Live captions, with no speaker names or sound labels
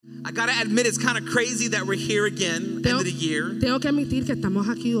I gotta admit it's kind of crazy that we're here again, end of the year. Tengo que admitir que estamos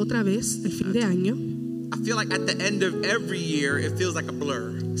aquí otra vez, el fin de año. I feel like at the end of every year, it feels like a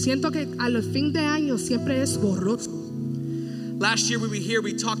blur. Siento que al fin de año siempre es borroso. Last year we were here,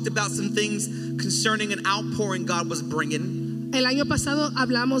 we talked about some things concerning an outpouring God was bringing. El año pasado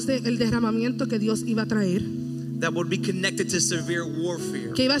hablamos del derramamiento que Dios iba a traer, That would be connected to severe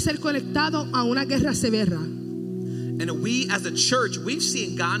warfare. que iba a ser conectado a una guerra severa. And we as a church, we've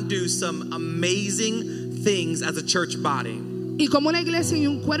seen God do some amazing things as a church body. Y como una iglesia y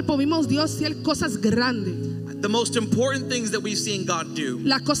un cuerpo vimos Dios hacer cosas grandes. The most important things that we've seen God do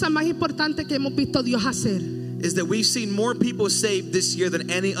Las cosas más importantes que hemos visto Dios hacer. is that we've seen more people saved this year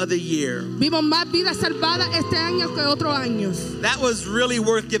than any other year. Vimos más vidas salvadas este año que otros años. That was really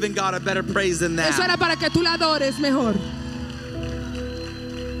worth giving God a better praise than Eso that. era para que tú la adores mejor.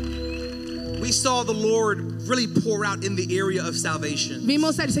 We saw the Lord really pour out in the area of salvation.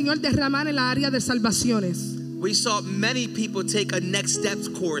 Vimos al Señor derramar en la área de salvaciones. We saw many people take a next steps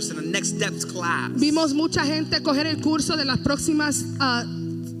course and a next steps class. Vimos mucha gente coger el curso de las próximas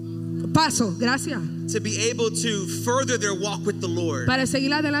pasos, gracias, To be able to further their walk with the Lord. para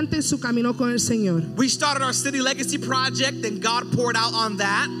seguir adelante en su camino con el Señor. We started our City Legacy project and God poured out on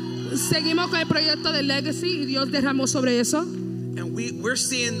that. Seguimos con el proyecto de Legacy y Dios derramó sobre eso. And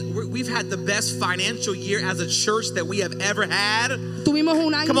we've had the best financial year as a church that we have ever had. Tuvimos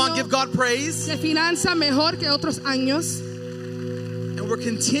un Come on, año give God praise. de finanza mejor que otros años. And we're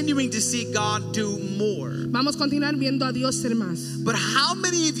continuing to see God do more. Vamos a continuar viendo a Dios ser más. But how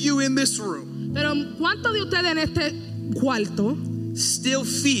many of you in this room Pero ¿cuántos de ustedes en este cuarto still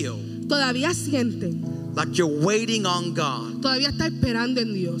feel todavía sienten, like you're waiting on God todavía está esperando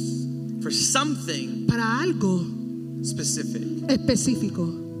en Dios for something para algo specific? específico?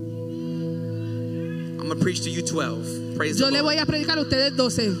 I'm going to preach to you 12. Praise Yo the le Lord. voy a predicar a ustedes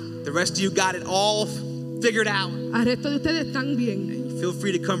 12. The rest of you got it all figured out. Al resto de ustedes están bien. And feel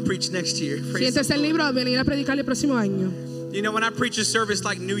free to come preach next year. Praise the Siéntese el Lord. libro a venir a predicar el próximo año. You know, when I preach a service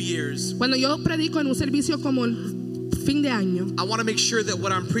like New Year's, Cuando yo predico en un servicio como el fin de año, I want to make sure that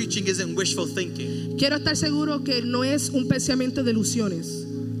what I'm preaching isn't wishful thinking. quiero estar seguro que no es un pensamiento de ilusiones.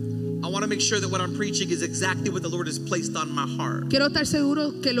 I want to make sure that what I'm preaching is exactly what the Lord has placed on my heart. Quiero estar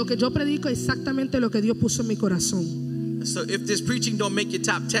seguro que lo que yo predico es exactamente lo que Dios puso en mi corazón. So if this preaching don't make your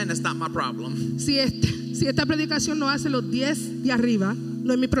top 10, that's not my problem. Si esta predicación no hace los 10 de arriba,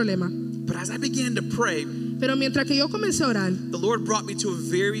 no es mi problema. But as I began to pray, Pero mientras que yo comencé a orar, the Lord brought me to a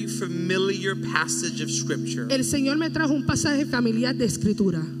very familiar passage of scripture. el Señor me trajo un pasaje familiar de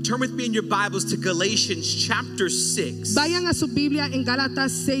escritura. Turn with me in your Bibles to Galatians chapter 6. Vayan a su Biblia en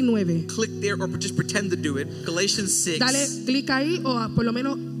Gálatas 6:9. Click there or just pretend to do it. Galatians 6. Dale clic ahí o por lo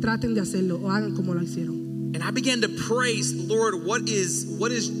menos traten de hacerlo o hagan como lo hicieron. And I began to praise, Lord, what is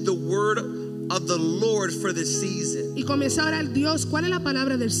the word of the Lord for this season? Y comencé a orar, Dios, ¿cuál es la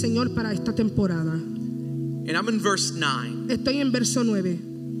palabra del Señor para esta temporada? And I'm in verse 9. Estoy en verso 9.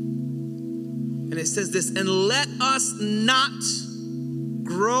 And it says this, and let us not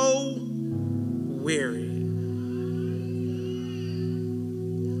grow weary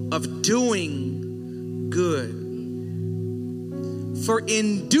of doing good. For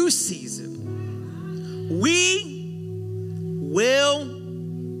in due season we will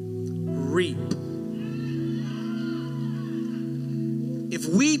reap. If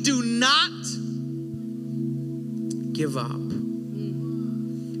we do not give up.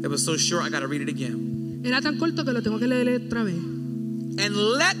 It was so short, I got to read it again. Era tan corto que lo tengo que leer otra vez. And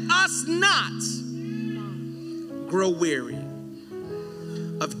let us not grow weary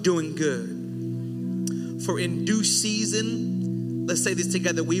of doing good. For in due season, let's say this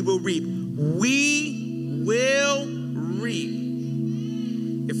together, we will reap. We will reap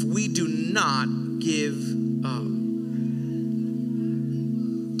if we do not give up.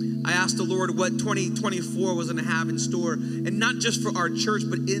 I asked the Lord what 2024 was going to have in store, and not just for our church,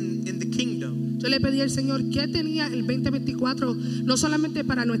 but in the kingdom. Yo le pedí al Señor qué tenía el 2024, no solamente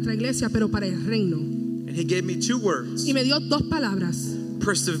para nuestra iglesia, pero para el reino. And he gave me two words: Y me dio dos palabras: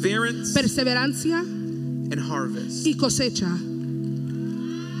 perseverance perseverancia and harvest. y cosecha.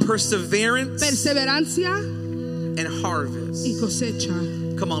 Perseverance Perseverancia and harvest. y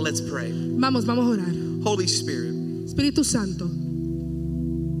cosecha. Come on, let's pray. Vamos a orar. Holy Spirit, Espíritu Santo,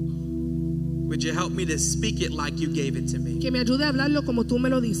 would you help me to speak it like you gave it to me? que me ayude a hablarlo como tú me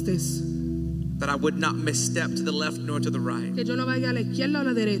lo diste. That I would not misstep to the left nor to the right, Que yo no vaya a la izquierda o a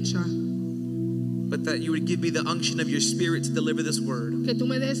la derecha. but that you would give me the unction of your Spirit to deliver this word. Que tú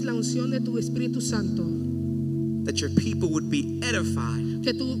me des la unción de tu Espíritu Santo. That your people would be edified,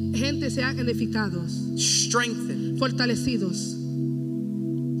 Que tu gente sean edificados, strengthened, fortalecidos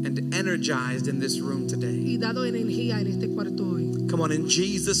and energized in this room today. y dado energía en este cuarto hoy. Come on, in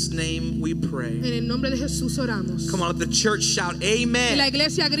Jesus' name we pray. En el nombre de Jesús oramos. Come on, let the church shout Y la amen.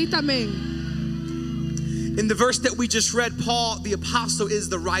 iglesia grita amén. In the verse that we just read, Paul, the apostle, is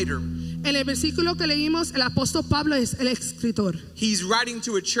the writer. En el versículo que leímos, el apóstol Pablo es el escritor. He's writing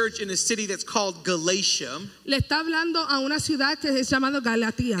to a church in a city that's called Galatia. Le está hablando a una ciudad que es llamada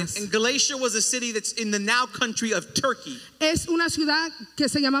Galatías. And Galatia was a city that's in the now country of Turkey. Es una ciudad que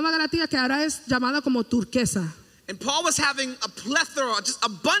se llamaba Galatías, que ahora es llamada como Turquesa. And Paul was having a plethora, just a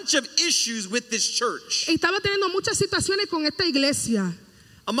bunch of issues with this church. Y estaba teniendo muchas situaciones con esta iglesia.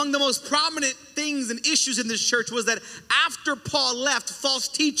 Among the most prominent things and issues in this church was that after Paul left, false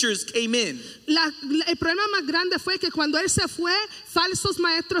teachers came in. El problema más grande fue que cuando él se fue, falsos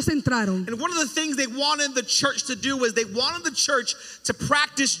maestros entraron. And one of the things they wanted the church to do was they wanted the church to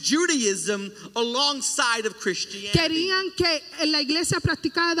practice Judaism alongside of Christianity. Querían que la iglesia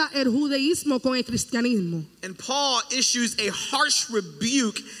practicara el judaísmo con el cristianismo. And Paul issues a harsh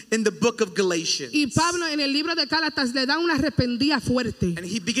rebuke in the book of Galatians. Y Pablo en el libro de Gálatas le da una arrepentida fuerte. And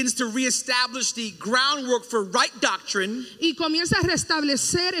he begins to reestablish the groundwork for right doctrine Y comienza a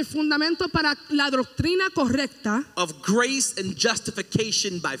restablecer el fundamento para la doctrina correcta, of grace and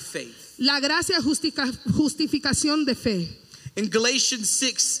justification by faith. la gracia y justificación de fe. In Galatians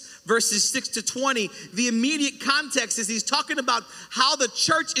 6, verses 6 to 20, the immediate context is he's talking about how the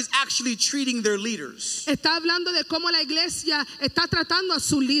church is actually treating their leaders. Está hablando de cómo la iglesia está tratando a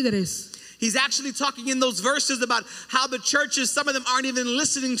sus líderes. He's actually talking in those verses about how the churches, some of them aren't even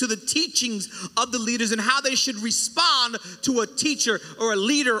listening to the teachings of the leaders and how they should respond to a teacher or a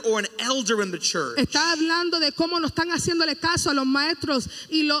leader or an elder in the church. Está hablando de cómo no están haciéndole caso a los maestros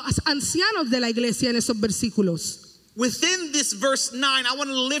y los ancianos de la iglesia en esos versículos. Within this verse 9, I want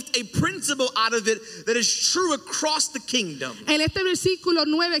to lift a principle out of it that is true across the kingdom. En este versículo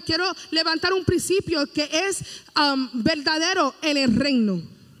 9 quiero levantar un principio que es verdadero en el reino.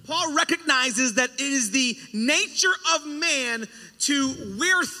 Paul recognizes that it is the nature of man to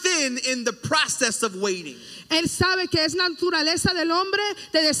wear thin in the process of waiting. Él sabe que es naturaleza del hombre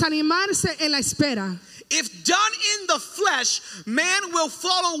de desanimarse en la espera. If done in the flesh, man will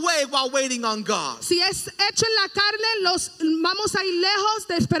fall away while waiting on God. Si es hecho en la carne, vamos a ir lejos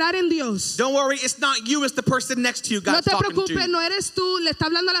de esperar en Dios. Don't worry, it's not you, it's the person next to you No God's te talking to. preocupes, no eres tú, le está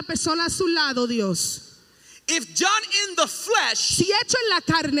hablando a la persona a su lado, Dios. If done in the flesh, Si hecho en la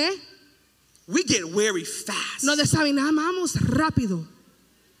carne, we get weary fast. nos desanimamos rápido.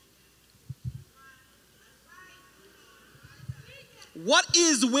 What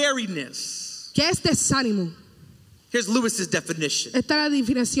is weariness? ¿Qué es desánimo? Here's Lewis's definition. Esta es la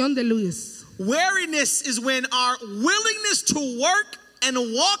definición de Luis. Weariness is when our willingness to work and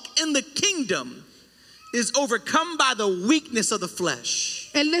walk in the kingdom is overcome by the weakness of the flesh.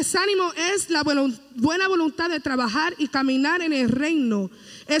 El desánimo es la buena voluntad de trabajar y caminar en el reino.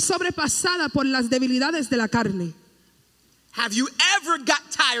 Es sobrepasada por las debilidades de la carne. Have you ever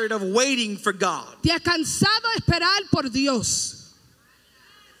got tired of waiting for God? ¿Te has cansado de esperar por Dios?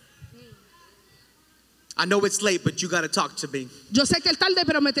 I know it's late, but you got to talk to me. Yo sé que es tarde,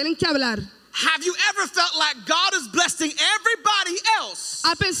 pero me tienen que hablar. Have you ever felt like God is blessing everybody else,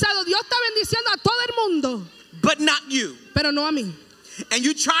 ¿Ha pensado, Dios está bendiciendo a todo el mundo, but not you? pero no a mí? And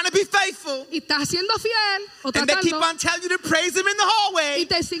you trying to be faithful, Y estás siendo fiel o and they keep tratando, on telling you to praise Him in the y hallway,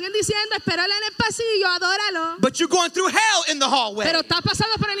 te siguen diciendo, espérale en el pasillo, adóralo. but you're going through hell in the hallway. Pero estás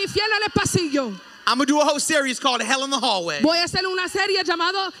pasando por el infierno en el pasillo. I'm going to do a whole series called Hell in the Hallway. Voy a hacer una serie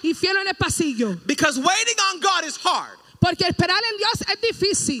llamada Infierno en el pasillo. Because waiting on God is hard. Porque esperar en Dios es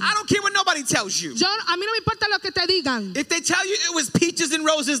difícil. I don't care what nobody tells you. A mí no me importa lo que te digan. If they tell you it was peaches and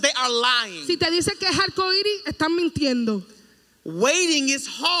roses, they are lying. Si te dicen que es arcoíris, están mintiendo. Waiting is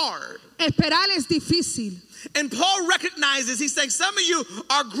hard. Esperar es difícil. And Paul recognizes, he's saying, some of you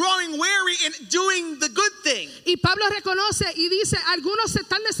are growing weary in doing the good thing. Y Pablo reconoce y dice, algunos se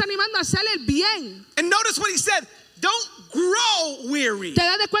están desanimando a hacer el bien. And notice what he said, don't grow weary. Te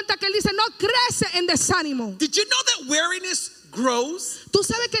das de cuenta que él dice, no crece en desánimo. Did you know that weariness grows? ¿Tú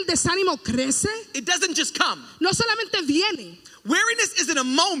sabes que el desánimo crece? It doesn't just come. No solamente viene. Weariness isn't a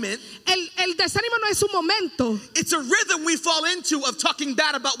moment. El desánimo no es un momento. It's a rhythm we fall into of talking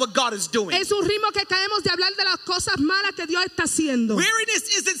bad about what God is doing. Es un ritmo que caemos de hablar de las cosas malas que Dios está haciendo.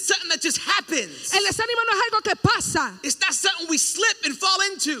 Weariness isn't something that just happens. El desánimo no es algo que pasa. It's not something we slip and fall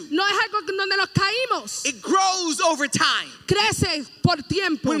into. No es algo donde nos caímos. It grows over time. Crece por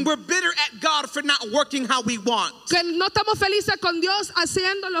tiempo. When we're bitter at God for not working how we want. Que no estamos felices con Dios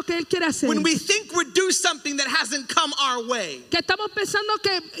haciendo lo que Él quiere hacer. When we think we're doing something that hasn't come our way. Que estamos pensando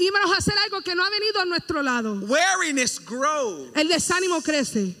que íbamos a hacer algo que no ha venido a nuestro lado. Weariness grows. El desánimo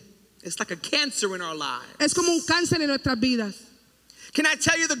crece. It's like a cancer in our lives. Es como un cáncer en nuestras vidas. Can I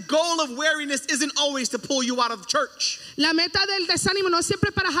tell you the goal of weariness isn't always to pull you out of church. La meta del desánimo no es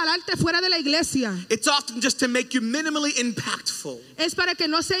siempre para jalarte fuera de la iglesia. It's often just to make you minimally impactful. Es para que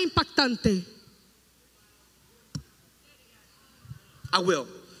no sea impactante. I will.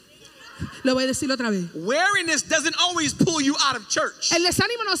 Lo voy a decir otra vez. Weariness doesn't always pull you out of church. El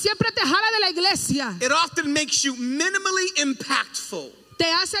desánimo no siempre te jala de la iglesia. It often makes you minimally impactful. Te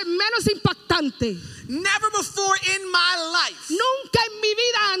hace menos impactante. Never before in my life Nunca en mi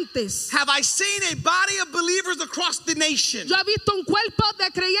vida antes have I seen a body of believers across the nation yo he visto un cuerpo de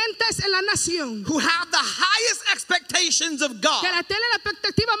creyentes en la nación who have the highest expectations of que God, la tiene la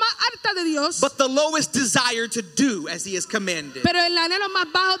expectativa más alta de Dios, but the lowest desire to do as He has commanded. pero el anhelo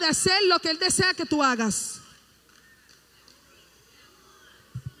más bajo de hacer lo que Él desea que tú hagas.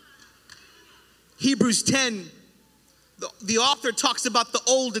 Hebrews 10, the author talks about the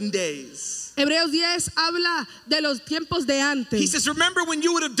olden days. Hebreos 10 habla de los tiempos de He antes. says, remember when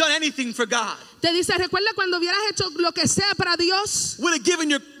you would have done anything for God, Te dice, recuerda cuando hubieras hecho lo que sea para Dios, would have given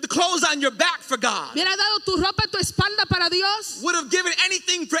the clothes on your back for God, hubieras dado tu ropa en tu espalda para Dios, would have given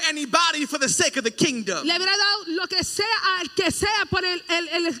anything for anybody for the sake of the kingdom. le hubieras dado lo que sea al que sea por el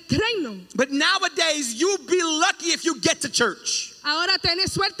reino. But nowadays, you'll be lucky if you get to church. Ahora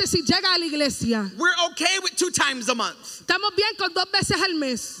tenés suerte si llega a la iglesia. We're okay with 2 times a month. Estamos bien con 2 veces al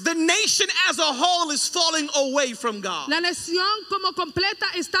mes. The nation as a whole is falling away from God. La nación como completa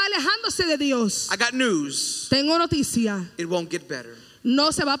está alejándose de Dios. I got news. Tengo noticia. It won't get better. No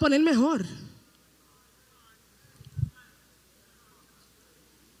se va a poner mejor.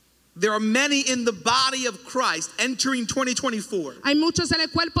 There are many in the body of Christ entering 2024 Hay muchos en el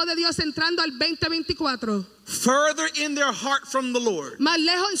cuerpo de Dios entrando al 2024. further in their heart from the Lord Más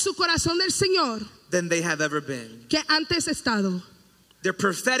lejos en su corazón del Señor than they have ever been. que antes estado. Their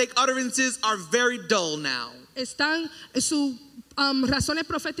prophetic utterances are very dull now. Están, sus razones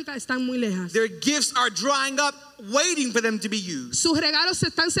proféticas están muy lejas. Their gifts are drying up, waiting for them to be used. Sus regalos se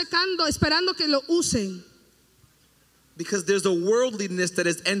están secando, esperando que lo usen. Because there's a worldliness that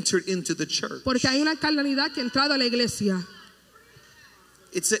has entered into the church. Porque hay una carnalidad que ha entrado a la iglesia.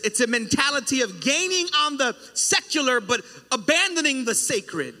 It's a mentality of gaining on the secular but abandoning the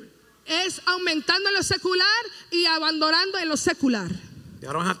sacred. Es aumentando en lo secular y abandonando en lo secular.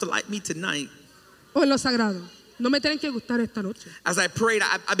 Y'all don't have to like me tonight. O en lo sagrado. No me tienen que gustar esta noche. As I prayed,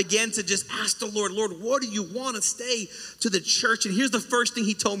 I began to just ask the Lord, Lord, what do you want to say to the church? And here's the first thing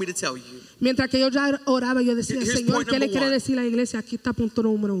He told me to tell you. Mientras que yo ya oraba, yo decía, Here's Señor, point ¿qué le number quiere one. decir a la iglesia? Aquí está punto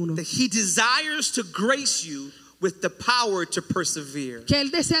número 1. That He desires to grace you with the power to persevere. Que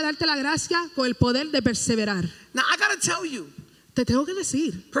Él desea darte la gracia con el poder de perseverar. Now, I got to tell you, Te tengo que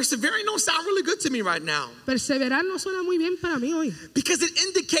decir, persevering don't sound really good to me right now. perseverar no suena muy bien para mí hoy. Because it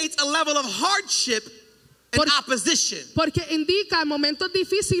indicates a level of hardship and opposition. Porque indica momentos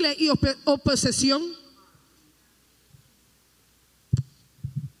difíciles y oposición.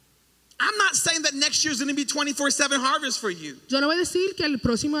 I'm not saying that next year's going to be 24/7 harvest for you. Yo no voy a decir que el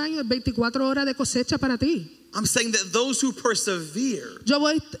próximo año es 24 horas de cosecha para ti. I'm saying that those who persevere, Yo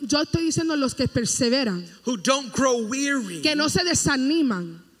estoy diciendo los que perseveran, who don't grow weary, que no se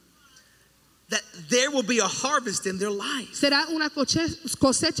desaniman. that there will be a harvest in their life. Será una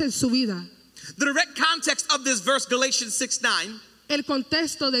cosecha en su vida. The direct context of this verse, Galatians 6:9, El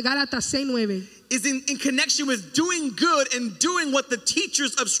contexto de Gálatas 6:9 is in connection with doing good and doing what the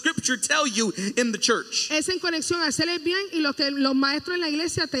teachers of Scripture tell you in the church. es en conexión a hacer el bien y lo que los maestros en la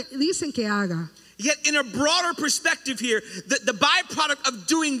iglesia te dicen que haga. Yet in a broader perspective here, the byproduct of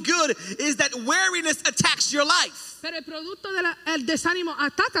doing good is that weariness attacks your life. Pero el producto del desánimo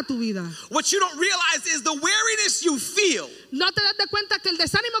ataca tu vida. What you don't realize is the weariness you feel No te das de cuenta que el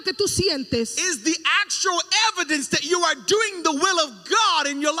desánimo que tú sientes is the actual evidence that you are doing the will of God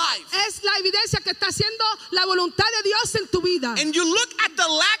in your life. es la evidencia que está haciendo la voluntad de Dios en tu vida. And you look at the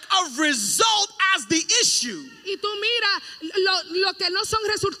lack of result as the issue. Y tú mira lo que no son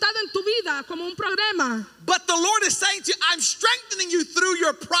resultados en tu vida como un problema. But the Lord is saying to you, I'm strengthening you through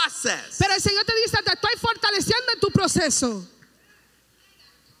your process. Pero el Señor te dice, te estoy fortaleciendo en tu proceso.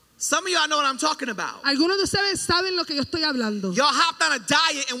 Some of y'all know what I'm talking about. Algunos de ustedes saben lo que yo estoy hablando. Y'all hopped on a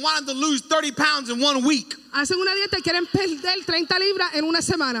diet and wanted to lose 30 pounds in 1 week. Hacen una dieta y quieren perder 30 libras en una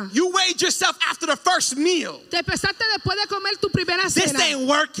semana. You weighed yourself after the first meal. Te pesaste después de comer tu primera This cena. ain't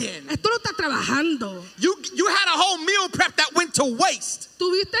working. Esto no está trabajando. You had a whole meal prep that went to waste.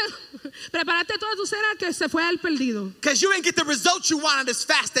 Preparaste toda tu cena que se fue al perdido. Because you didn't get the results you wanted as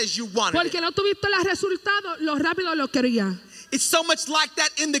fast as you wanted. Porque no tuviste los resultados lo rápido lo quería. It's so much like that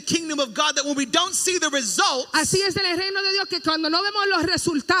in the kingdom of God that when we don't see the results, Así es en el reino de Dios que cuando no vemos los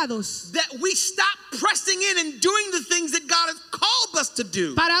resultados, that we stop pressing in and doing the things that God has called us to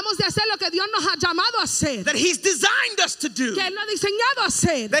do. paramos de hacer lo que Dios nos ha llamado a hacer. That He's designed us to do. Que Él nos ha diseñado a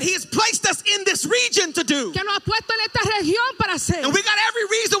hacer. That He has placed us in this region to do. Que nos ha puesto en esta región para hacer. And we got every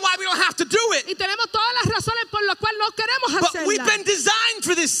reason why we don't have to do it. Y tenemos todas las razones por las cuales no queremos But we've hacerla. been designed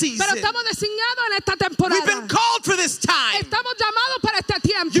for this season. Pero estamos diseñados en esta We've been temporada. called for this time. Estamos llamados para este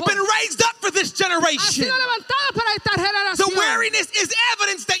tiempo. You've been raised up for this Ha generation. sido levantado para esta The generación. weariness is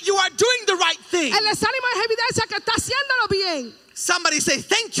evidence that you are doing the right thing. El desánimo es evidencia que está haciéndolo bien. Somebody say,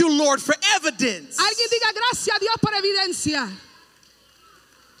 thank you, Lord, for evidence. Alguien diga gracias a Dios por evidencia.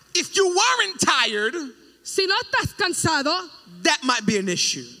 If you weren't tired, Si no estás cansado, that might be an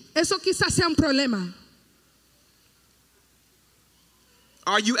issue. eso quizás sea un problema.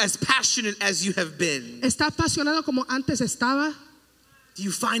 Are you as passionate as you have been? ¿Estás apasionado como antes estaba? Do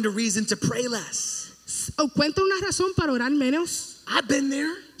you find a reason to pray less? ¿O encuentra una razón para orar menos? I've been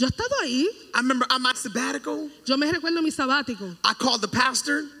there. Yo he estado ahí. I remember on my sabbatical, Yo me recuerdo mi sabático. I called the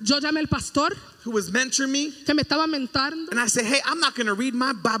pastor Yo llamé al pastor who was mentoring me, que me estaba mentando. and I said, hey, I'm not going to read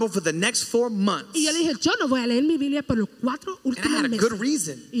my Bible for the next 4 months. Y yo le dije, yo no voy a leer mi Biblia por los 4 And I had últimos a good meses.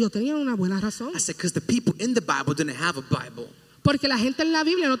 reason. Y yo tenía una buena razón. I said, because the people in the Bible didn't have a Bible. Porque la gente en la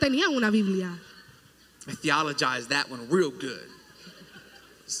Biblia no tenía una Biblia. I theologized that one real good.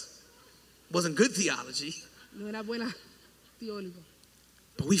 Wasn't good theology, No era buena teórico.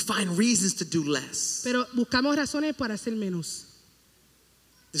 but we find reasons to do less. Pero buscamos razones para hacer menos.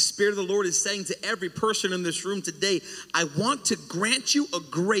 The Spirit of the Lord is saying to every person in this room today, I want to grant you a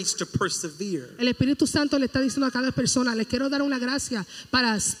grace to persevere. El Espíritu Santo le está diciendo a cada persona, le quiero dar una gracia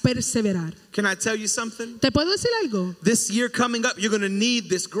para perseverar. Can I tell you something? ¿Te puedo decir algo? This year coming up, you're going to need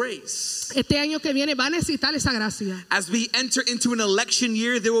this grace. Este año que viene va a necesitar esa gracia. As we enter into an election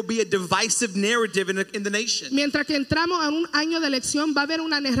year, there will be a divisive narrative in the nation. Mientras que entramos a un año de elección, va a haber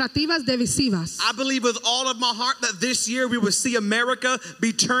unas narrativas divisivas. I believe with all of my heart that this year we will see America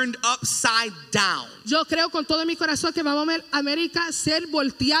be turned upside down. Yo creo con todo mi corazón que vamos a ver América ser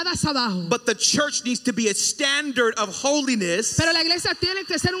volteadas abajo. But the church needs to be a standard of holiness, Pero la iglesia tiene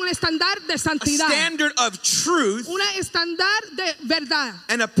que ser un estándar de a santidad, standard of truth, un estándar de verdad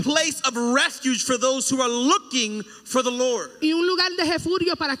and a place of refuge for those who are looking for the Lord. y un lugar de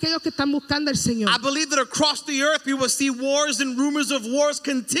refugio para aquellos que están buscando al Señor. I believe that across the earth we will see wars and rumors of wars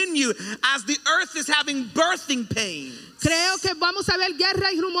continue as the earth is having birthing pain. Creo que vamos a ver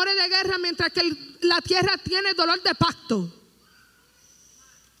guerra y rumores de guerra mientras que la tierra tiene dolor de pacto.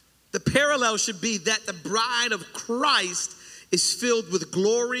 The parallel should be that the bride of Christ is filled with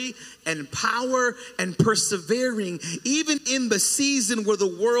glory and power and persevering, even in the season where the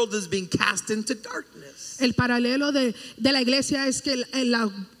world is being cast into darkness. El paralelo de la iglesia es que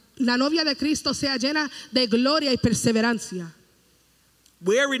la novia de Cristo sea llena de gloria y perseverancia.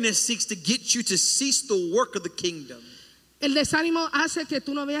 Weariness seeks to get you to cease the work of the kingdom. El desánimo hace que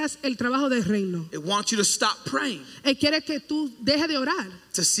tú no veas el trabajo del reino. It wants you to stop praying, Él quiere que tú dejes de orar,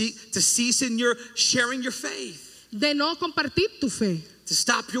 to cease in your sharing your faith, de no compartir tu fe, to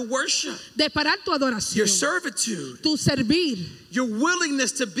stop your worship, de parar tu adoración, your servitude, tu servir, your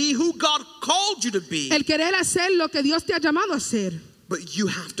willingness to be who God called you to be. el querer hacer lo que Dios te ha llamado a hacer. But you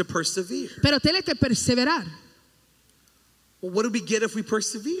have to persevere. Pero tienes que perseverar. Well, what do we get if we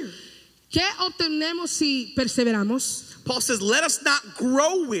persevere? ¿Qué obtenemos si perseveramos? Paul says, let us not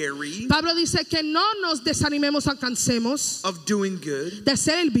grow weary Pablo dice que no nos desanimemos o cansemos of doing good, de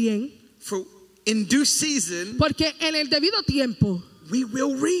hacer el bien, for in due season porque en el debido tiempo we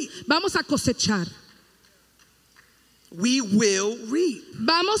will reap. vamos a cosechar. We will reap.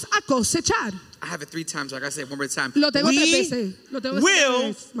 Vamos a cosechar. I have it 3 times, so I gotta say it one more time. Lo tengo 3 We veces. Lo tengo que decir will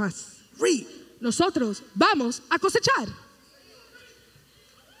 3 veces más. reap. Nosotros vamos a cosechar.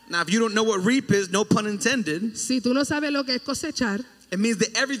 Now, if you don't know what reap is, no pun intended, Si tú no sabes lo que es cosechar, it means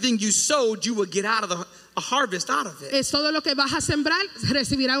that everything you sowed, you will get out of a harvest out of it. es todo lo que vas a sembrar,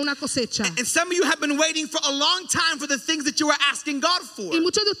 recibirás una cosecha. And some of you have been waiting for a long time for the things that you were asking God for. Y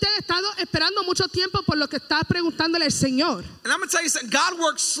muchos de ustedes han estado esperando mucho tiempo por lo que está preguntándole al Señor. And I'm going to tell you something, God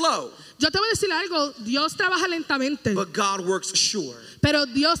works slow. Yo te voy a decir algo, Dios trabaja lentamente, but God works sure. pero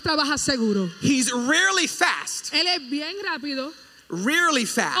Dios trabaja seguro. He's rarely fast, Él es bien rápido, rarely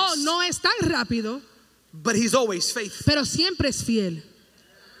fast, o no es tan rápido, but he's always faithful. pero siempre es fiel.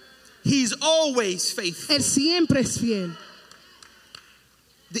 He's always faithful. Él siempre es fiel.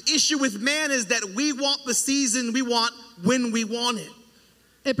 The issue with man is that we want the season we want when we want it.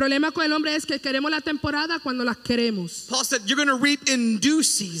 El problema con el hombre es que queremos la temporada cuando las queremos. Paul said, you're going to reap in due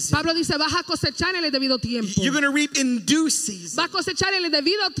season. Pablo dice, vas a cosechar en el debido tiempo. You're going to reap in due season. Vas a cosechar en el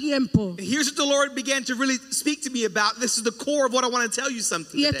debido tiempo. And here's what the Lord began to really speak to me about. This is the core of what I want to tell you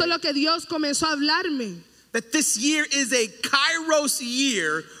something Y esto es today. lo que Dios comenzó a hablarme. That this year is a Kairos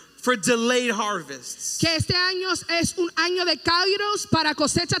year for delayed harvests. Que este año es un año de kairos para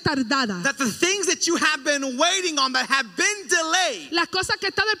cosecha tardada. That the things that you have been waiting on that have been delayed, Las cosas que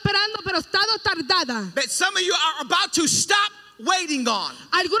he estado esperando pero he estado tardada. that some of you are about to stop waiting on.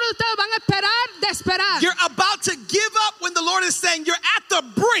 Algunos de ustedes van a esperar de esperar. You're about to give up when the Lord is saying you're at the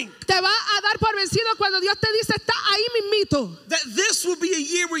brink. Te va a dar por vencido cuando Dios te dice está ahí mismito. That this will be a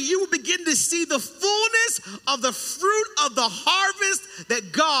year where you will begin to see the fullness of the fruit of the harvest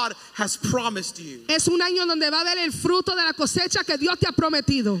that God has promised you. Es un año donde va a haber el fruto de la cosecha que Dios te ha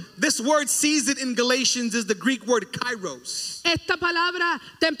prometido. This word season in Galatians is the Greek word kairos. Esta palabra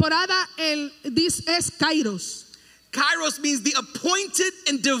temporada es kairos. Kairos means the appointed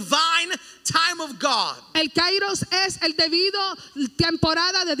and divine time of God. El kairos es el debido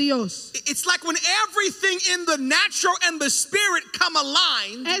temporada de Dios. It's like when everything in the natural and the spirit come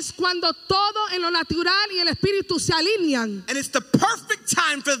aligned. Es cuando todo en lo natural y el espíritu se alinean. And it's the perfect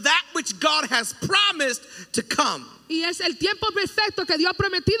time for that which God has promised to come. Y es el tiempo perfecto que Dios ha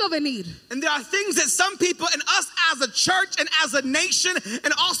prometido venir. And there are things that some people and us as a church and as a nation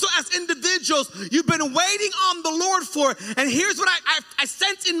and also as individuals, you've been waiting on the Lord for. And here's what I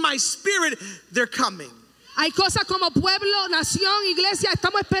sense in my spirit, they're coming. Hay cosas como pueblo, nación, iglesia,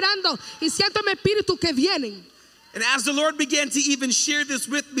 estamos esperando y siento en mi espíritu que vienen. And as the Lord began to even share this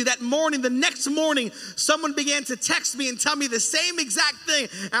with me that morning, the next morning, someone began to text me and tell me the same exact thing.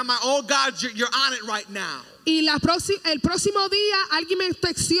 And I'm like, oh God, you're on it right now. Y el próximo día alguien me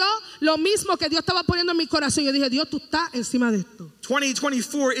texteó lo mismo que Dios estaba poniendo en mi corazón. Yo dije, Dios, tú estás encima de esto.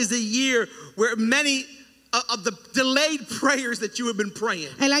 2024 is a year where many of the delayed prayers that you have been praying.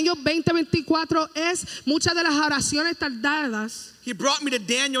 El año 2024 es muchas de las oraciones tardadas. He brought me to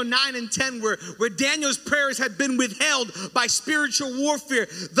Daniel 9 and 10 where Daniel's prayers had been withheld by spiritual warfare.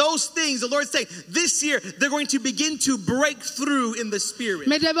 Those things, the Lord saying, this year they're going to begin to break through in the spirit.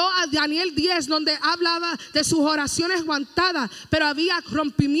 Me llevó a Daniel 10 donde hablaba de sus oraciones aguantadas, pero había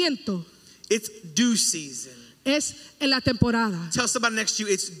rompimiento. It's due season. Es en la temporada. Tell somebody next to you,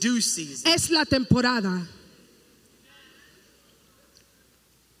 it's due season. Es la temporada.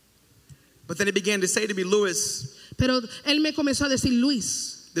 But then he began to say to me, Lewis, Pero él me comenzó a decir,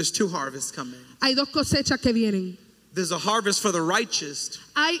 Luis, there's two harvests coming. hay dos cosechas que vienen. There's a harvest for the righteous,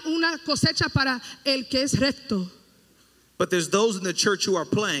 Hay una cosecha para el que es recto. but there's those in the church who are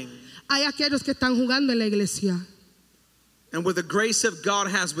playing. Hay aquellos que están jugando en la iglesia. And where the grace of God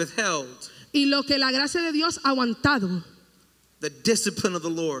has withheld, Y lo que la gracia de Dios ha aguantado, the discipline of the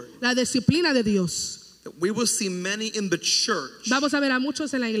Lord, la disciplina de Dios. that we will see many in the church Vamos a ver a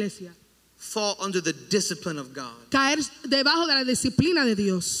muchos en la iglesia fall under the discipline of God. caer debajo de la disciplina de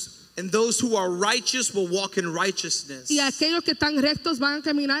Dios. And those who are righteous will walk in righteousness. Y aquellos que están rectos van a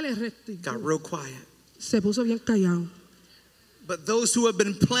caminar en rectitud. Got real quiet. Se puso bien callado. But those who have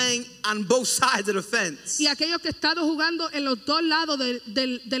been playing on both sides of the fence, Y aquellos que están jugando en los dos lados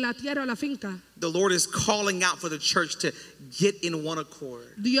de la tierra o la finca. the Lord is calling out for the church to get in one accord,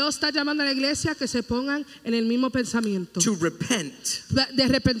 Dios está llamando a la iglesia que se pongan en el mismo pensamiento. to repent, De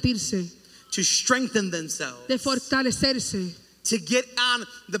arrepentirse, to strengthen themselves, de fortalecerse. to get on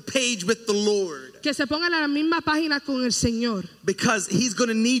the page with the Lord, Que se pongan en la misma página con el Señor. because He's going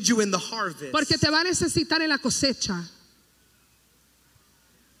to need you in the harvest. Porque te va a necesitar en la cosecha.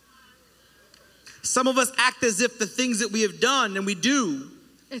 Some of us act as if the things that we have done and we do,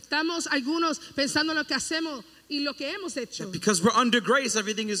 Estamos algunos pensando en lo que hacemos y lo que hemos hecho. because we're under grace,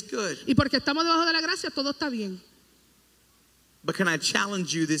 everything is good. Y porque estamos debajo de la gracia, todo está bien. But can I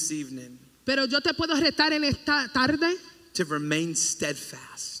challenge you this evening Pero yo te puedo retar en esta tarde to remain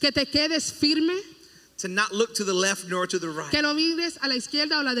steadfast, que te quedes firme, To not look to the left nor to the right. Que no mires a la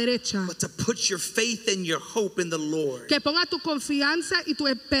izquierda o la derecha. But to put your faith and your hope in the Lord. Que ponga tu confianza y tu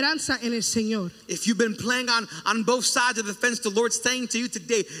esperanza en el Señor. If you've been playing on both sides of the fence, the Lord's saying to you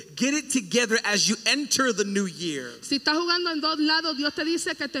today, get it together as you enter the new year. Si estás jugando en dos lados, Dios te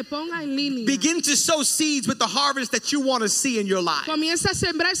dice que te ponga en línea. Begin to sow seeds with the harvest that you want to see in your life. Comienza a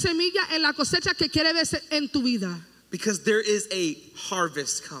sembrar semillas en la cosecha que quiere ver en tu vida. Because there is a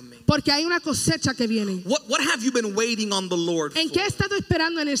harvest coming. Porque hay una cosecha que viene. What have you been waiting on the Lord ¿En for? qué has estado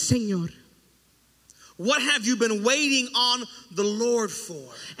esperando en el Señor? What have you been waiting on the Lord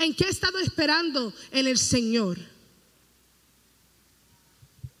for? ¿En qué has estado esperando en el Señor?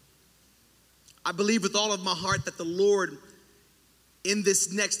 I believe with all of my heart that the Lord in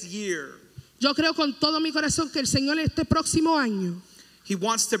this next year, Yo creo con todo mi corazón que el Señor este próximo año He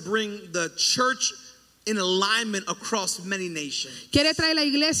wants to bring the church in alignment across many nations. quiere traer la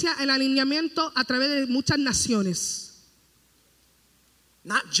iglesia en alineamiento a través de muchas naciones.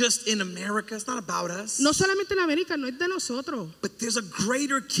 Not just in America, it's not about us. No solamente en América, no es de nosotros. But there's a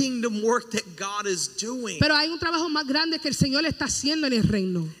greater kingdom work that God is doing. Pero hay un trabajo más grande que el Señor está haciendo en el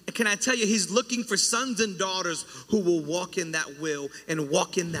reino. And can I tell you, He's looking for sons and daughters who will walk in that will and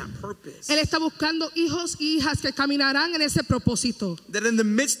walk in that purpose. Él está buscando hijos y hijas que caminarán en ese propósito. That in the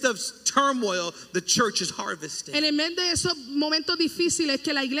midst of turmoil, the church is harvesting. En el medio de esos momentos difíciles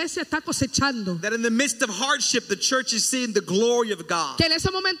que la iglesia está cosechando. That in the midst of hardship, the church is seeing the glory of God. Que en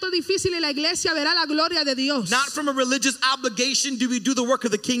esos momentos difíciles la iglesia verá la gloria de Dios. Not from a religious obligation do we do the work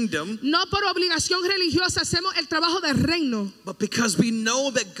of the kingdom, No por obligación religiosa hacemos el trabajo del reino, but because we know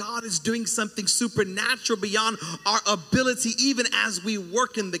that God is doing something supernatural beyond our ability, even as we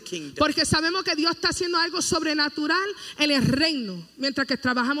work in the kingdom. porque sabemos que Dios está haciendo algo sobrenatural en el reino, mientras que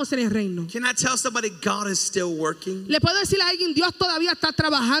trabajamos en el reino. Can I tell somebody God is still working? ¿Le puedo decir a alguien, Dios todavía está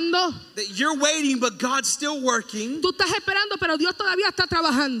trabajando? That you're waiting, but God's still working. Tú estás esperando, pero Dios todavía está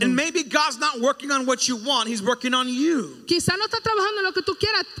trabajando. And maybe God's not working on what you want, He's working on you. Quizás no está trabajando en lo que tú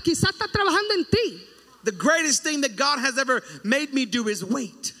quieras, quizás está trabajando en ti. The greatest thing that God has ever made me do is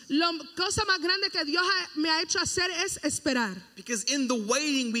wait. La cosa más grande que Dios me ha hecho hacer es esperar. Because in the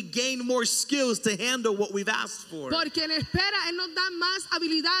waiting, we gain more skills to handle what we've asked for. Porque en espera Él nos da más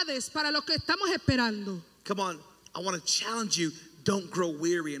habilidades para lo que estamos esperando. Come on, I want to challenge you. Don't grow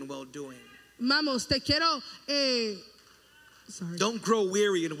weary in well doing. Vamos, te quiero... Don't grow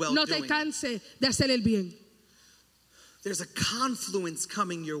weary in well No te doing. canses de hacer el bien. There's a confluence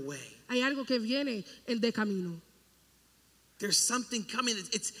coming your way. Hay algo que viene en de camino. There's something coming.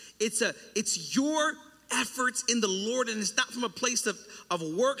 It's your efforts in the Lord, and it's not from a place of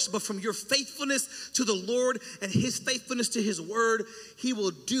works, but from your faithfulness to the Lord and His faithfulness to His word. He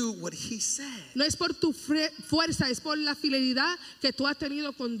will do what He said. No es por tu fuerza, es por la fidelidad que tú has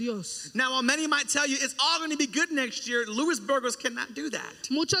tenido con Dios. Now, while many might tell you it's all going to be good next year, Lewisburgers cannot do that.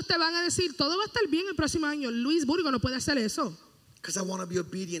 Muchos te van a decir, todo va a estar bien el próximo año. Luis Burgo no puede hacer eso. Because I want to be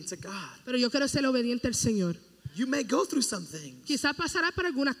obedient to God. Pero yo quiero ser obediente al Señor. You may go through some things, Quizás pasará por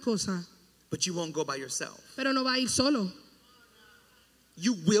algunas cosas, but you won't go by yourself. pero no va a ir solo.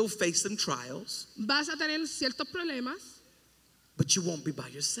 You will face some trials, Vas a tener ciertos problemas, but you won't be by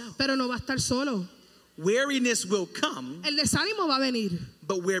yourself. pero no va a estar solo. Weariness will come, El desánimo va a venir,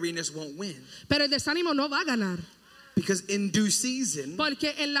 but weariness won't win. pero el desánimo no va a ganar. Because in due season,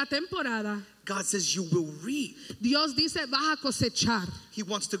 Porque en la temporada, God says you will reap. Dios dice, vas a cosechar. He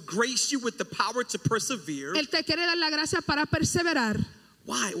wants to grace you with the power to persevere. Él te quiere dar la gracia para perseverar.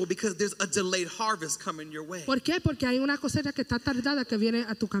 Why? Well, because there's a delayed harvest coming your way. ¿Por qué? Porque hay una cosecha que está tardada que viene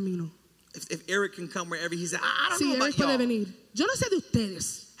a tu camino. If Eric can come wherever he's at, I don't Si know Él about puede y'all. venir. Yo no sé de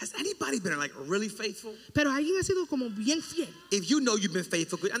ustedes, Has anybody been like really faithful? pero alguien ha sido como bien fiel. If you know you've been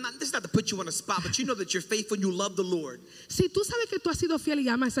faithful, this is not to put you on a spot, but you know that you're faithful and you love the Lord. Si tú sabes que tú has sido fiel y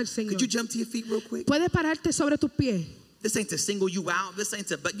amas al Señor, Could you jump to your feet real quick? puedes pararte sobre tus pies. This ain't to single you out. This ain't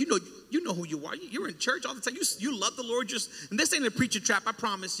to, but you know who you are. You're in church all the time. You love the Lord. And this ain't a preacher trap, I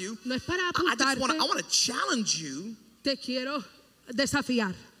promise you. No es para I apuntarte. want to challenge you Te quiero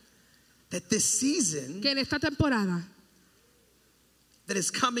desafiar that this season que en esta temporada that is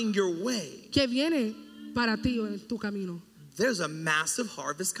coming your way, que viene para ti o en tu camino, there's a massive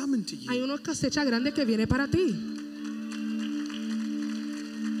harvest coming to hay you. una cosecha grande que viene para ti.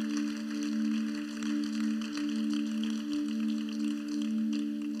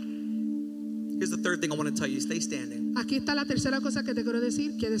 Here's the third thing I want to tell you. Stay standing. Aquí está la tercera cosa que te quiero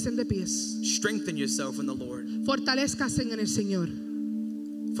decir, quédese de pies. Strengthen yourself in the Lord. Fortalezcase en el Señor,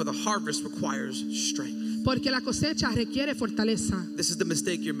 For the harvest requires strength. porque la cosecha requiere fortaleza. This is the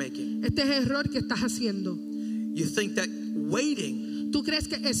mistake you're making. Este es el error que estás haciendo. You think that waiting Tú crees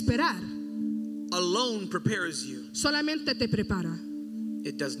que esperar alone prepares you. solamente te prepara.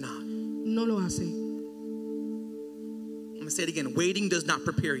 It does not. No lo hace. I'm going to say it again. Waiting does not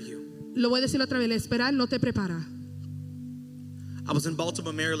prepare you. Lo voy a decir otra vez, el esperar no te prepara. I was in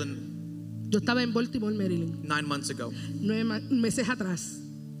Baltimore, Maryland Yo estaba en Baltimore, Maryland, 9 months ago, 9 meses atrás,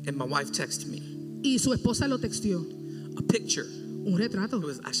 and my wife texted me y su esposa lo texteó, a picture. un retrato. It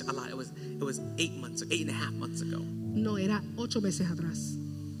was actually a lot. It was 8 months, 8.5 months ago, No, era 8 meses atrás.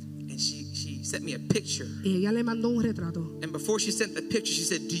 and she sent me a picture. Y ella le mandó un retrato. And before she sent the picture, she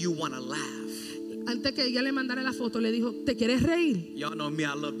said, "Do you want to laugh?" Antes que ella le mandara la foto, le dijo, ¿te quieres reír? Y'all know me,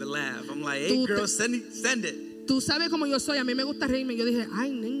 I love to laugh. I'm like, "Hey, girl, send it." Tú sabes cómo yo soy, a mí me gusta reírme. Yo dije,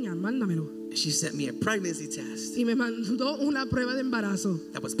 ay, niña, mándamelo. And she sent me a pregnancy test Y me mandó una prueba de embarazo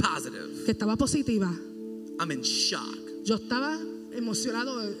that was positive. que estaba positiva. I'm in shock. Yo estaba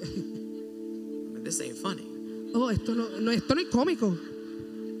emocionado. I mean, this ain't funny. Oh, esto no es cómico.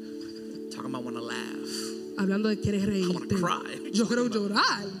 Talking about want to laugh. Hablando de quieres reírte. wanna cry. Yo quiero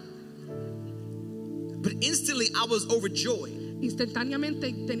llorar. But instantly I was overjoyed.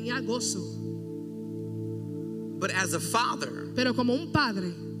 Instantáneamente tenía gozo. But as a father, Pero como un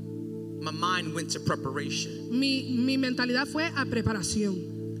padre, my mind went to preparation. mi mentalidad fue a preparación.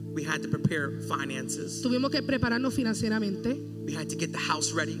 We had to prepare finances. Tuvimos que prepararnos financieramente, We had to get the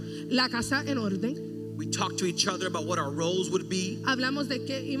house ready. la casa en orden. We talked to each other about what our roles would be. Hablamos de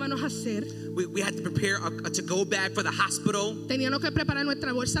qué íbamos a hacer. We had to prepare a to-go bag for the hospital. Teníamos que preparar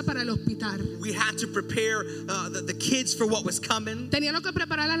nuestra bolsa para el hospital. We had to prepare the kids for what was coming. Teníamos que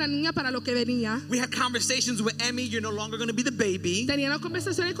preparar a la niña para lo que venía. We had conversations with Emmy. You're no longer going to be the baby. Teníamos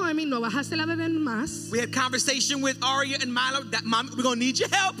conversaciones con Emi, no vas a ser la bebé más. We had conversation with Aria and Milo. That mom, we're going to need your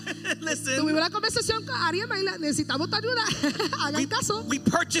help. Listen. Tuvimos la conversación con Ari y Mayla, necesitamos tu ayuda. Hagan caso. We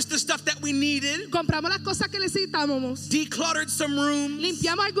purchased the stuff that we needed. Compramos las cosas que necesitábamos. Decluttered some rooms.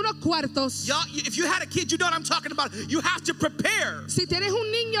 Limpiamos algunos cuartos. Y'all, if you had a kid, you know what I'm talking about. You have to prepare. Si tienes un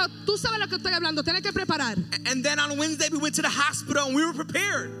niño, tú sabes lo que estoy hablando, tienes que preparar. And then on Wednesday, we went to the hospital and we were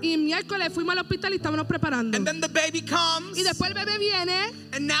prepared. Y miércoles fuimos al hospital y estábamos preparando. And then the baby comes. Y después el bebé viene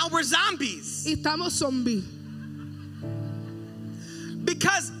And now we're zombies. y estamos zombies.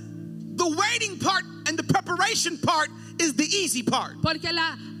 Because the waiting part and the preparation part is the easy part. Porque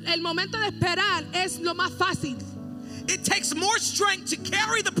el momento de esperar es lo más fácil. It takes more strength to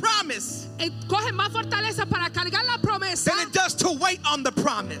carry the promise Coge más fortaleza para cargar la promesa than it does to wait on the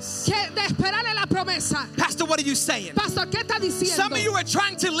promise. que de esperar en la promesa. Pastor, what are you saying? Pastor, ¿qué está diciendo? Some of you are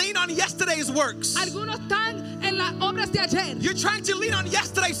trying to lean on yesterday's works. Algunos están en las obras de ayer. You're trying to lean on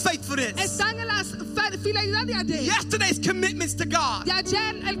yesterday's faithfulness. Están en las fidelidad de ayer. Yesterday's commitments to God. De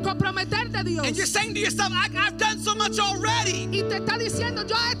ayer, el comprometer de Dios. And you're saying to yourself, I've done so much already. Y te está diciendo,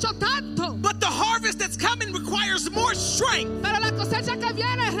 yo he hecho tanto. But the harvest that's coming requires more strength Pero la cosecha que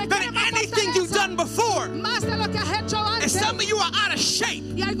viene requiere than más anything you've fortaleza. done before. Más de lo que has hecho And antes. some of you are out of shape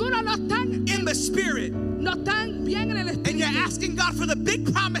Y algunos no están, in the spirit. no están bien en el And you're espíritu. asking God for the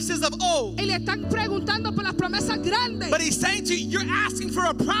big promises of old. Y le están preguntando por las promesas grandes. But he's saying to you, you're asking for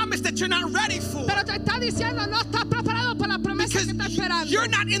a promise that you're not ready for. Pero te está diciendo, no estás preparado para la promesa Because que está esperando. you're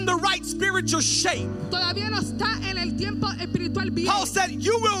not in the right spiritual shape. Todavía no está en el tiempo espiritual bien. Paul said,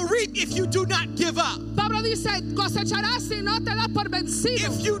 you will reap if you do not give up. Pablo dice, cosecharás si no te das por vencido.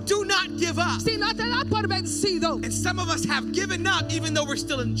 If you do not give up. Si no te das por vencido. And some of us have given up even though we're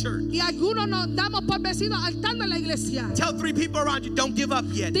still in church. Y algunos nos damos por vencidos estando en la iglesia. Tell 3 people around you, don't give up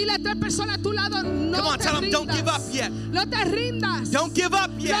yet. Dile a 3 personas a tu lado, no Come on, te tell them, rindas. don't give up yet. No te rindas. Don't give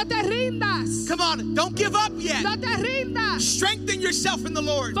up No yet. te rindas. Come on, don't give up yet. No te rindas. Strengthen yourself in the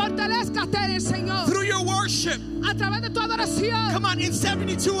Lord Fortalezcate en el Señor. through your worship. A través de tu adoración. Come on, in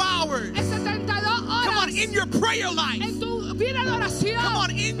 72 hours. En 72 horas. Come on, in your prayer life. En tu vida de oración. Come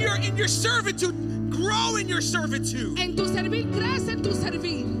on, in your servitude. Grow in your servitude. En tu servir, crece en tu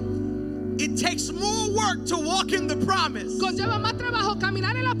servir. It takes more work to walk in the promise. Conlleva más trabajo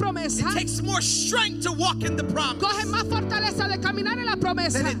caminar en la promesa. It takes more strength to walk in the promise Coge más fortaleza de caminar en la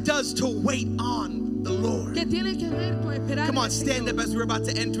promesa. than it does to wait on the Lord. Que tiene que ver con esperar. Come en on, el stand Señor. up as we're about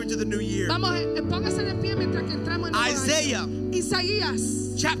to enter into the new year. Vamos, póngase de pie mientras que entramos en el nuevo Isaiah. año.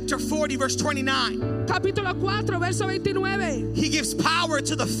 Isaías, Chapter 40, verse 29. capítulo 4, verso 29. He gives power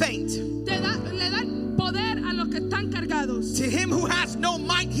to the faint. Le da poder a los que están cargados. To him who has no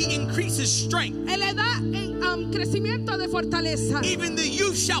might, he increases strength. Él le da crecimiento de fortaleza. Even the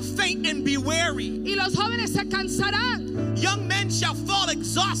youth shall faint and be weary. Y los jóvenes se cansarán. Young men shall fall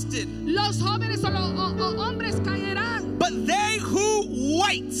exhausted. Los jóvenes o los hombres caerán. But they who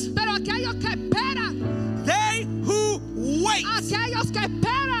wait, Pero aquellos que esperan, they who wait, aquellos que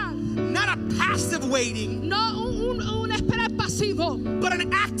esperan, not a passive waiting, no un esperar pasivo, but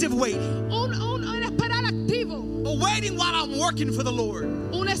an active waiting. un Waiting while I'm working for the Lord.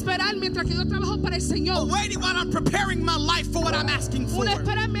 Un esperar mientras que yo trabajo para el Señor. Waiting while I'm preparing my life for what I'm asking for. Un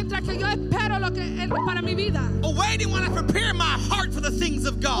esperar mientras que yo espero lo que para mi vida. Waiting while I prepare my heart for the things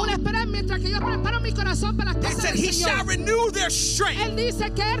of Un God. esperar mientras que yo preparo mi corazón para las He cosas said, del He shall Señor. renew their strength. Él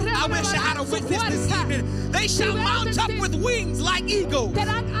dice que Él I wish I had renovará a su witness this fuerza. evening. They shall mount up with wings like eagles.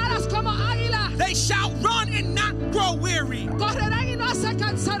 Tendrán alas como águila. They shall run and not grow weary. Correrán y no se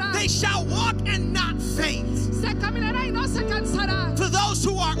cansarán. They shall walk and not faint. Se caminará y no se cansarán. For those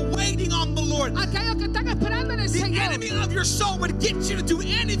who are waiting on the Lord, Aquellos que están esperando en el the Señor. enemy of your soul would get you to do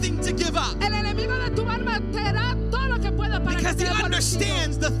anything to give up. El enemigo de tu alma te hará todo lo que pueda para Because que he te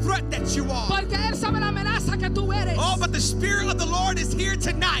understands the threat that you are. Porque Él sabe la amenaza que tú eres. Oh, but the Spirit of the Lord is here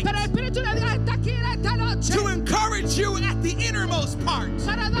tonight Pero el Espíritu de Dios está aquí en esta noche to encourage you at the innermost parts.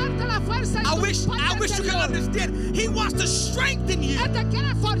 para darte la fuerza en I tu wish parte you could interior. understand. He wants to strengthen you Él te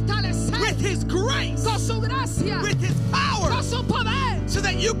quiere fortalecer with His grace, con su gracia, with His power, con su poder, so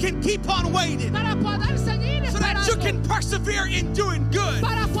that you can keep on waiting, para poder seguir so that you esperando, can persevere in doing good,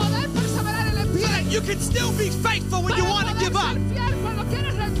 para poder perseverar en el so that bien, you can still be faithful when you para want to poder give up, ser fiel cuando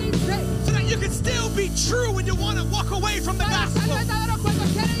quieres rendirte, so that you can still be true when you want to walk away from the para ser gospel. verdadero cuando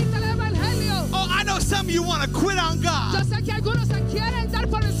quieres irte al evangelio. Oh, I know some of you want to quit on Yo God. sé que algunos se quieren dar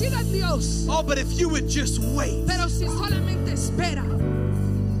por vencido en Dios, Oh, but if you would just wait, pero si solamente espera,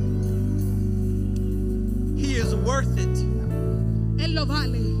 He is worth it. Él lo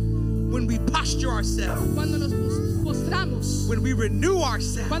vale. When we posture ourselves, Cuando nos postramos, when we renew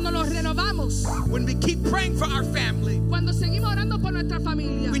ourselves, cuando nos renovamos, when we keep praying for our family, cuando seguimos orando por nuestra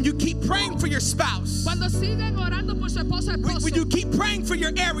familia, when you keep praying for your spouse, cuando siguen orando por su esposa, when you esposo, keep praying for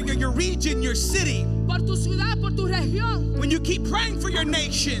your area, your region, your city, por tu ciudad, por tu región, when you keep praying for your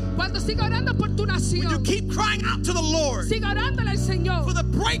nation, cuando sigue orando por tu when you nación, keep crying out to the Lord sigue orándole al Señor, for the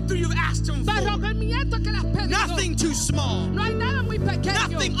breakthrough you've asked Him para for, rompimiento que le has pedido. nothing too small, No hay nada muy pequeño,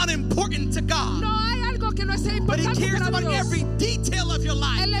 nothing unimportant to God, no hay algo que no sea but He importante cares para about Dios. every detail of your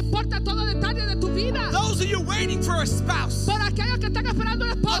life. Él le importa todo detalle de tu vida. Those of you waiting for a spouse, Por aquellos que están esperando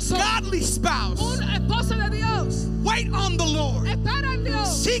un a esposo, godly spouse, un esposo de Dios, wait on the Lord, espera en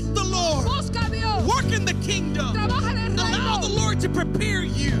Dios, seek the Lord, busca a Dios, work in the kingdom, trabaja en el allow the reino, Lord to prepare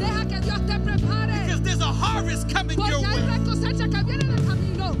you, deja que Dios te prepare, because there's a harvest coming porque your hay way. una cosecha que viene del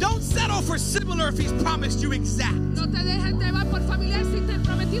camino. Don't settle for similar if He's promised you exact. No te dejes llevar por familiar si te he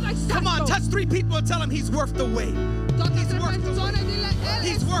prometido Come on, exacto. touch 3 people and tell them He's worth the wait. Toca He's 3 worth the personas y dile,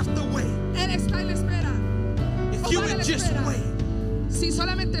 He's worth the wait. Él está en la espera. If you Vale la would just espera. wait, Si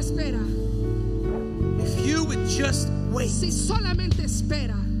solamente espera, if you would just wait. si solamente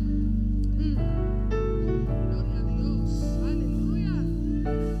espera. Gloria a Dios.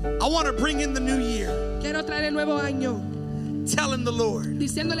 Aleluya. I want to bring in the new year, Quiero traer el nuevo año telling the Lord,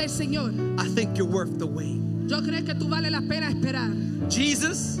 diciéndole al Señor, I think you're worth the wait. yo creo que tú vale la pena esperar.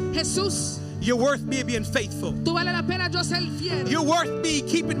 Jesus, Jesús, you're worth me being faithful. tú vale la pena yo ser fiel. You're worth me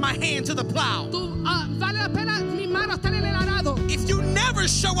keeping my hand to the plow. Tú vale la pena mi mano estar en el arado. If you never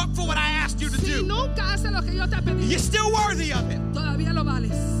show up for what I asked you to Si do, nunca haces lo que yo te he pedido, you're still worthy of it. todavía lo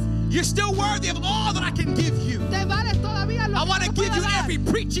vales. You're still worthy of all that I can give you. Te vales todavía lo I want que to te give puedo you dar. every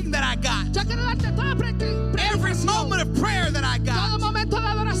preaching that I got, Yo quiero darte toda every predicación, moment of prayer that I todo got, momento de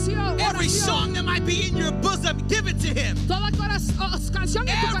adoración, every oración, song that might be in your bosom. Give it to Him. toda canción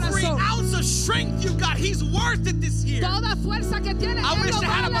en tu Every corazón, ounce of strength you got, He's worth it this year. toda fuerza que tienes. I Él wish lo I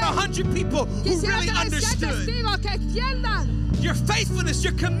had about vale. 100 people who Quisiera really tener 100 understood. testigos que entiendan. Your faithfulness,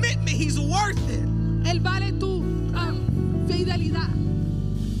 your commitment, He's worth it. Él vale tu fidelidad.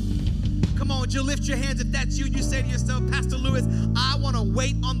 Come on, would you lift your hands if that's you and you say to yourself, Pastor Lewis, I want to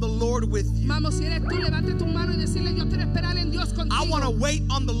wait on the Lord with you. Vamos, si eres tú, levante tu mano y decirle, yo quiero esperar en Dios I want to contigo. wait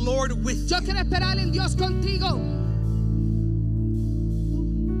on the Lord with you. Yo quiero esperar en Dios contigo.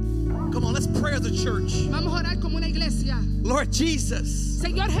 Come on, let's pray as a church. Vamos a orar como una iglesia. Lord Jesus.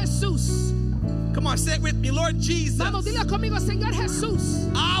 Señor Jesús. Come on, say it with me. Lord Jesus. Vamos, dilo conmigo, Señor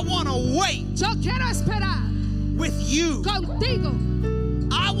Jesús. I want to wait Yo quiero esperar with you. contigo.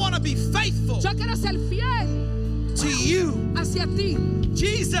 I want to be faithful Yo quiero ser fiel to you. hacia ti.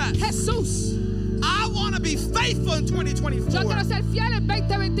 Jesus. Jesús. I want to be faithful in Yo 2024. quiero ser fiel en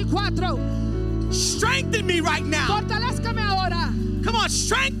 2024. Strengthen me right now. Fortalézcame ahora. Come on,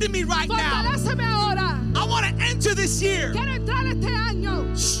 strengthen me right now. Fortalézame ahora. I want to enter this year Quiero entrar este año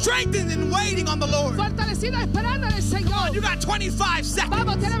strengthened and waiting on the Lord. fortalecido esperando en el Come on, you Señor. got 25 seconds.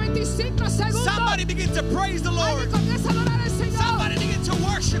 Vamos, tiene 25 segundos. Somebody begin to praise the Lord. Alguien comienza a adorar al Somebody Señor. begin to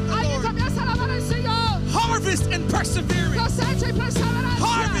worship the Alguien Lord. comienza a alabar al Señor. Harvest and perseverance. Cosecha y perseverancia.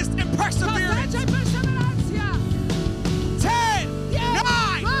 Harvest and perseverance. Cosecha y perseverancia. 10, 10,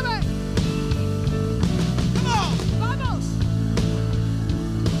 9. 9. Come on.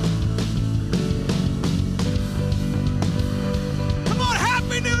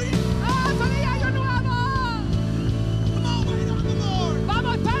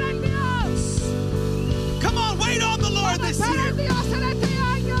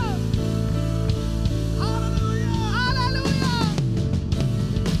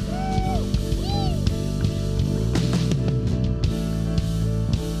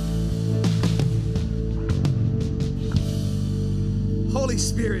 Holy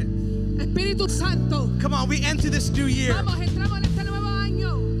Spirit. Espíritu Santo. Come on, we enter this new year Vamos, entramos en este nuevo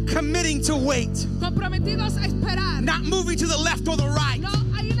año. committing to wait, Comprometidos a esperar. not moving to the left or the right. No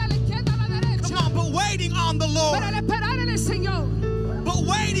a ir a la izquierda o a la derecha. Come on, but waiting on the Lord. Pero al esperar en el Señor. But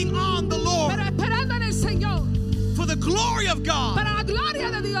waiting on the Lord Pero esperando en el Señor. for the glory of God. Para la gloria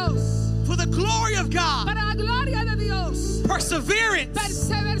de Dios. For the glory of God. Para la gloria de Dios. Perseverance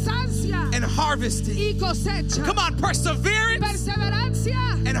Perseverancia and harvesting. y cosecha. Come on, perseverance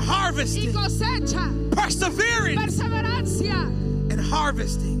Perseverancia and y harvesting. cosecha. Perseverance Perseverancia and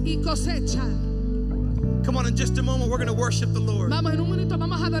harvesting. y cosecha. Come on, in just a moment, we're going to worship the Lord. Vamos, en un minuto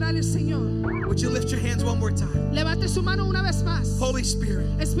vamos a adorar al Señor. Would you lift your hands one more time? Levante su mano una vez más. Holy Spirit,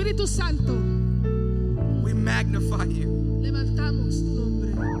 Espíritu Santo, we magnify you. levantamos tu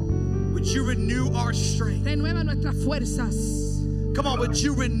nombre. Would you renew our strength? Renueva nuestras fuerzas. Come on, would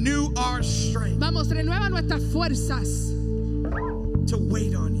you renew our strength Vamos, renueva nuestras fuerzas to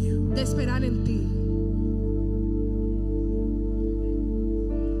wait on you? de esperar en ti.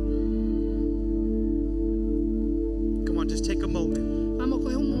 Come on, just take a moment. Vamos,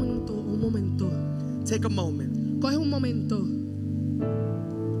 coge un momento. Take a moment. Coge un momento.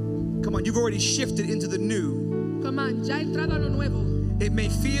 Come on, you've already shifted into the new. Come on, ya ha entrado a lo nuevo. It may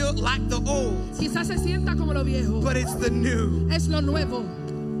feel like the old, Quizás se sienta como lo viejo. but it's the new. Es lo nuevo.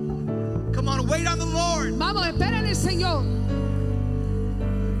 Come on, wait on the Lord. Vamos, espera en el Señor.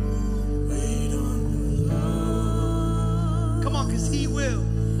 Come on, because He will.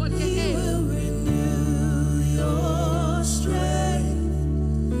 Porque